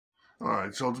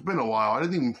Alright, so it's been a while. I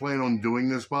didn't even plan on doing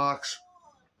this box.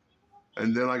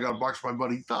 And then I got a box by my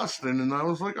buddy Dustin, and I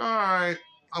was like, alright,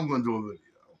 I'm going to do a video.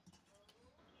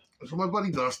 So my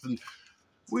buddy Dustin,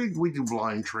 we do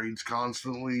blind trades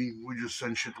constantly. We just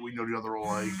send shit that we know the other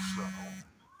likes. So.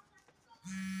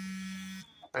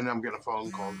 And I'm getting a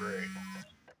phone call, great.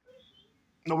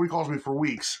 Nobody calls me for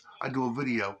weeks. I do a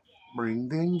video. Ring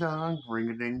ding dong, ring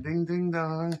a ding ding ding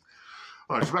dong.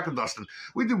 All right, so back to Dustin.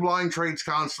 We do blind trades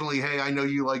constantly. Hey, I know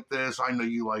you like this. I know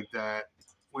you like that.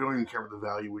 We don't even care about the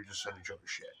value. We just send each other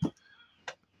shit.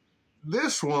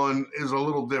 This one is a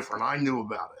little different. I knew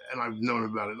about it, and I've known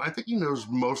about it. And I think he knows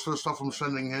most of the stuff I'm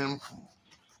sending him.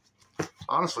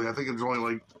 Honestly, I think it's only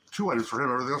like 2 items for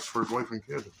him. Everything else for his wife and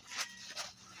kid.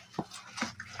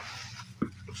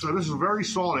 So this is very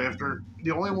sought after.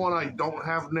 The only one I don't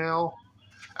have now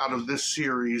out of this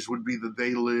series would be the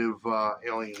They Live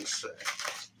Alien set.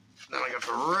 Then I got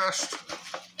the rest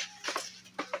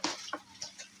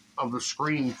of the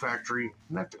Scream Factory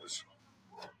Necas.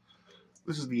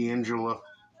 This is the Angela.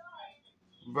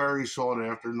 Very sought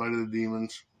after, Night of the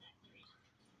Demons.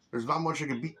 There's not much that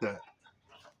can beat that.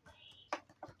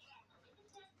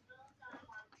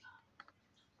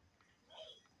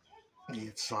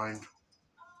 It's signed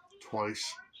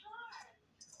twice.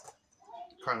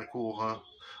 Kind of cool, huh?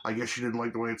 I guess she didn't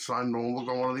like the way it's signed. Don't look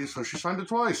on one of these, so she signed it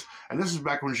twice. And this is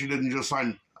back when she didn't just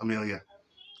sign Amelia.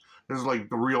 This is like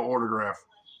the real autograph.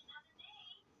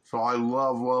 So I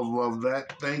love, love, love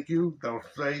that. Thank you. That'll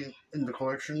stay in the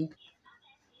collection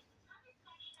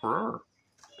for her.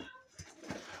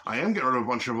 I am getting rid of a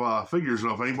bunch of figures,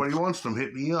 though. If anybody wants them,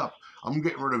 hit me up. I'm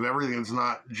getting rid of everything that's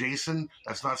not Jason,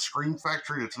 that's not Scream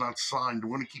Factory, that's not signed.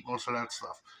 We're going to keep most of that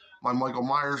stuff. My Michael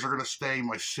Myers are going to stay.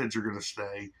 My Sids are going to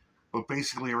stay. But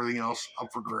basically everything else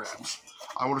up for grabs.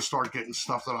 I want to start getting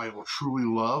stuff that I will truly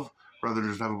love rather than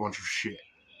just have a bunch of shit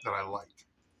that I like.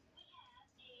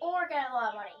 Or get a lot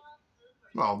of money.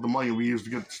 Well, the money will be used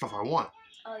to get the stuff I want.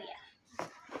 Oh, yeah.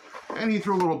 And he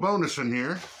threw a little bonus in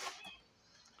here.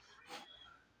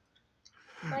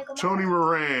 Tony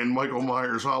Moran, Michael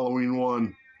Myers, Halloween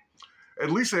 1.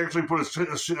 At least they actually put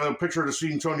a picture of the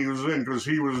scene Tony was in, because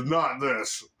he was not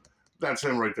this. That's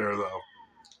him right there, though.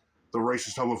 The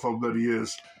racist homophobe that he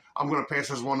is. I'm going to pass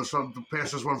this one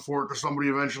forward to somebody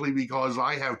eventually, because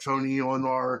I have Tony on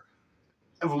our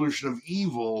Evolution of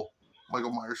Evil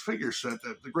Michael Myers figure set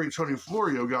that the great Tony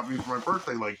Florio got me for my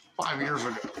birthday like 5 years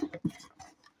ago.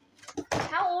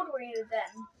 How old were you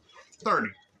then? 30.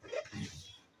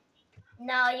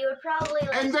 No, you would probably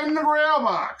like... And then the Grail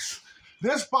box.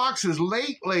 This box is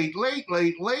late,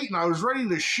 and I was ready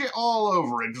to shit all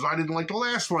over it because I didn't like the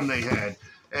last one they had.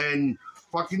 And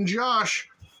fucking Josh,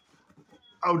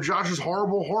 oh, Josh's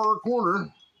horrible horror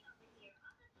corner,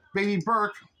 Baby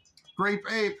Burke, Grape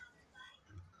Ape,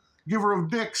 giver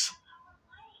of dicks,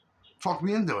 talked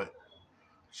me into it.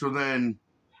 So then,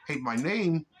 Hate My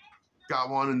Name got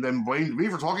one and then blamed me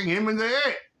for talking him into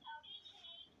it.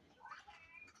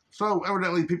 So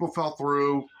evidently people fell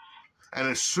through, and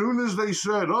as soon as they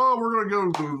said, "Oh, we're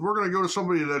gonna go to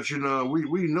somebody that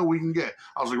we know we can get,"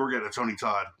 I was like, "We're getting a Tony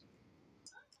Todd."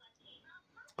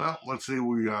 Well, let's see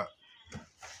what we got.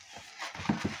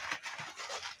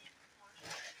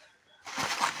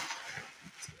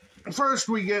 First,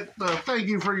 we get thank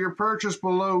you for your purchase.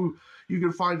 Below, you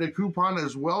can find a coupon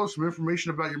as well as some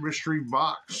information about your mystery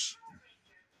box.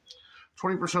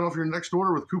 20% off your next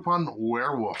order with coupon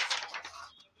Werewolf.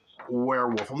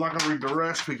 I'm not going to read the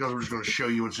rest because I'm just going to show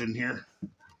you what's in here.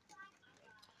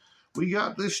 We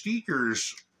got the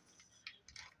stickers.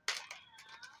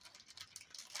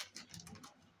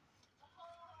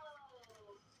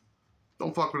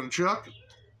 Don't fuck with the Chuck.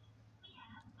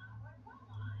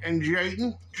 And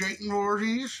Jayden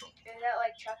Voorhees. Is that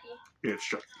like Chucky? Yeah, it's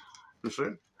Chucky. That's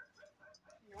it.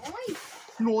 Nice.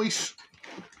 Nice.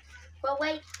 But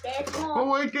wait, there's more.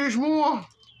 Oh wait, there's more.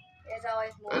 There's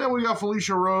always more. And then we got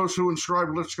Felicia Rose, who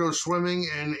inscribed Let's Go Swimming,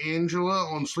 and Angela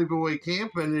on Sleepaway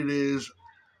Camp, and it is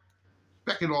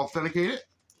Beckett authenticated.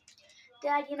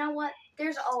 Dad, you know what?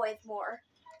 There's always more.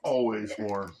 Always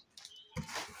more.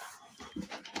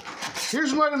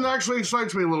 Here's an item that actually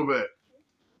excites me a little bit.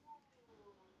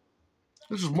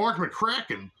 This is Mark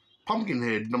McCracken,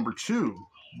 Pumpkinhead number 2,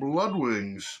 Blood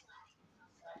Wings.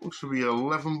 Looks to be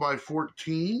 11 by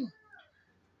 14.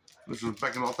 This is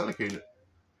Beckett authenticated.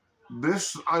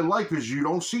 This I like because you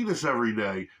don't see this every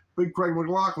day. Big Craig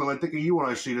McLaughlin, I think of you when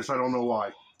I see this. I don't know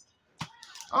why.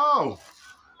 Oh,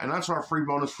 and that's our free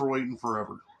bonus for waiting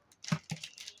forever.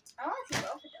 I want to see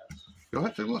both of those. Go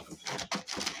ahead, take a look.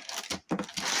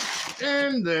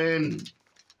 And then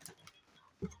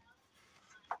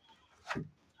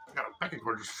got a packing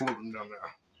card just floating down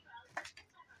there.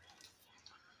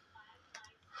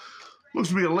 Looks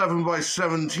to be 11 by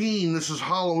 17. This is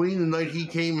Halloween, the night he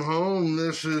came home.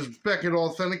 This is Beckett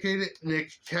Authenticated,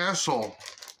 Nick Castle.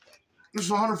 This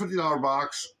is a $150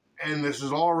 box, and this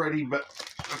is already, but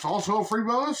that's also a free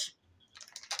bonus.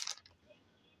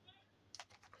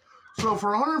 So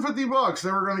for 150 bucks,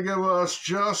 they were going to give us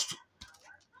just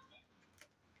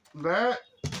that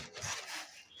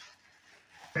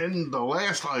and the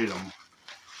last item.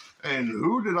 And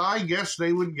who did I guess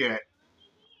they would get?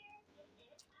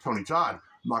 Tony Todd.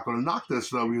 I'm not going to knock this,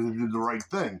 though, because they did the right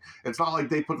thing. It's not like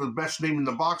they put the best name in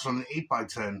the box on an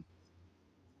 8x10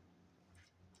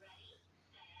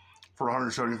 for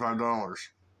 $175.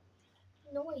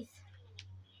 Noise.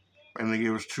 And they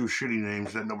gave us 2 shitty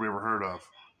names that nobody ever heard of.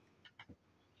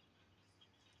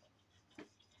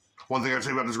 One thing I'd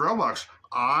say about this Grail box,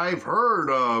 I've heard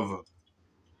of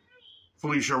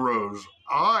Felicia Rose.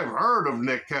 I've heard of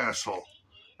Nick Castle.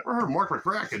 Never heard of Mark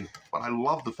McCracken, but I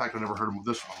love the fact I never heard of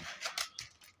this one.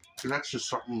 Because that's just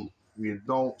something you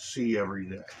don't see every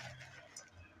day.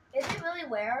 Is it really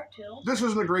rare, too? This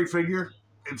isn't a great figure.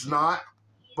 It's not.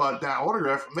 But that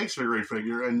autograph makes it a great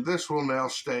figure, and this will now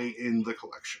stay in the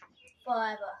collection.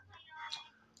 Forever.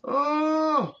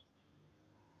 Oh!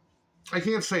 I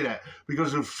can't say that,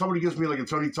 because if somebody gives me like a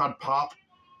Tony Todd pop,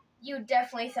 You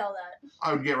definitely sell that.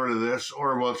 I would get rid of this,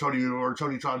 or well,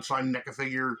 Tony Todd signed Neca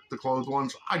figure, the clothed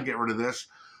ones. I'd get rid of this.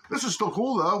 This is still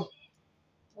cool though,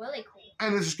 Really cool.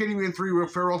 and this is getting me in 3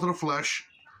 Farewell to the Flesh.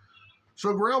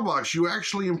 So Grail box, you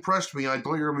actually impressed me. I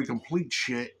thought you were gonna be complete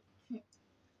shit,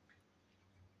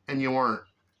 and you weren't.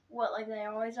 What, like they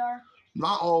always are?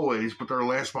 Not always, but their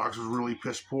last box was really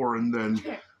piss poor, and then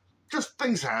just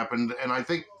things happened, and I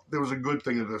think there was a good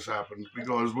thing that this happened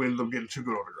because we ended up getting 2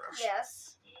 good autographs. Yes.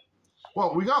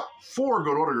 Well, we got 4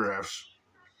 good autographs,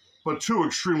 but 2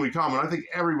 extremely common. I think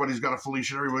everybody's got a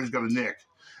Felicia, everybody's got a Nick.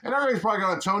 And everybody's probably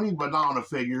got a Tony, but not on a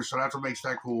figure, so that's what makes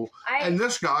that cool. And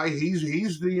this guy,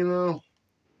 he's the, you know...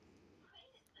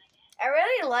 I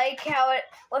really like how it,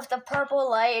 with the purple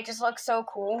light, it just looks so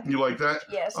cool. You like that?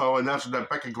 Yes. Oh, and that's what that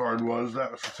Beckett card was.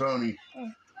 That was for Tony.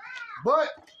 But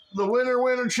the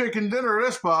winner chicken dinner of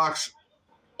this box...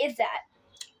 Is that?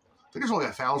 I think there's only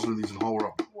 1,000 of these in the whole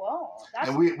world. Whoa. That's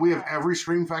And we have every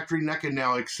Scream Factory Neca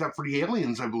now except for the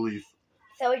aliens, I believe.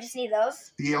 So we just need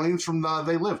those? The aliens from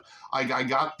They Live. I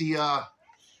got the... I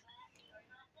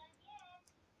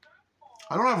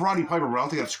don't have Roddy Piper, but I don't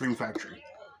think that's Scream Factory.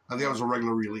 I think that was a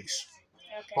regular release.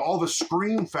 Okay. But all the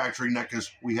Scream Factory NECAs,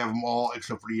 we have them all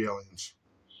except for the aliens.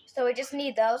 So we just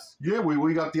need those? Yeah,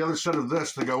 we got the other set of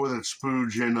this to go with it.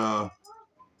 Spooge and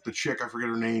the chick, I forget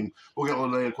her name. We'll get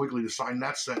Linnea quickly to sign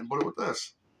that set and put it with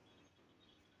this.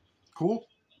 Cool?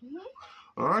 Mm-hmm.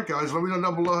 All right, guys. Let me know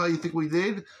down below how you think we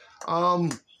did.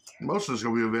 Most of this is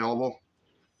going to be available.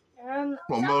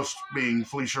 Well, most being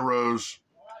Felicia Rose,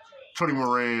 Tony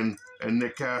Moran, and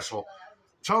Nick Castle.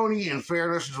 Tony, in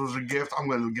fairness, this was a gift. I'm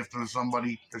going to gift it to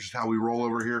somebody. That's just how we roll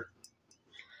over here.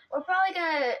 We're probably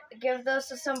going to give those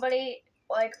to somebody,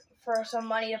 like, for some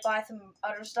money to buy some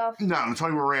other stuff. No, the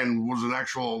Tony Moran was an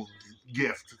actual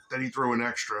gift that he threw in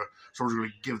extra, so we're going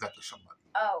to give that to somebody.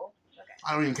 Oh, okay.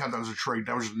 I don't even count that as a trade.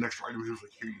 That was just an extra item. He was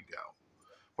like, here you go.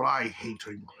 But I hate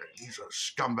Tony Moran. He's a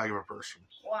scumbag of a person.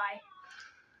 Why?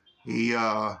 He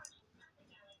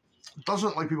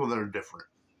doesn't like people that are different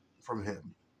from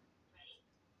him.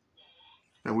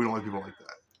 And we don't like people like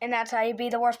that. And that's how you be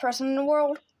the worst person in the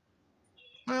world?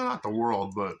 Well, not the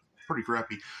world, but pretty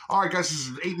crappy. All right, guys, this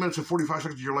is 8 minutes and 45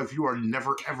 seconds of your life you are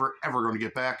never, ever, ever going to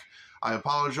get back. I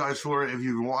apologize for it if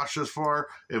you've watched this far.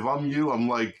 If I'm you, I'm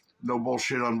like, no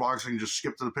bullshit unboxing. Just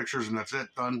skip to the pictures and that's it.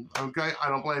 Done. Okay? I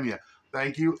don't blame you.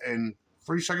 Thank you. And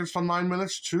 3 seconds till 9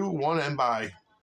 minutes. 2, 1, and bye.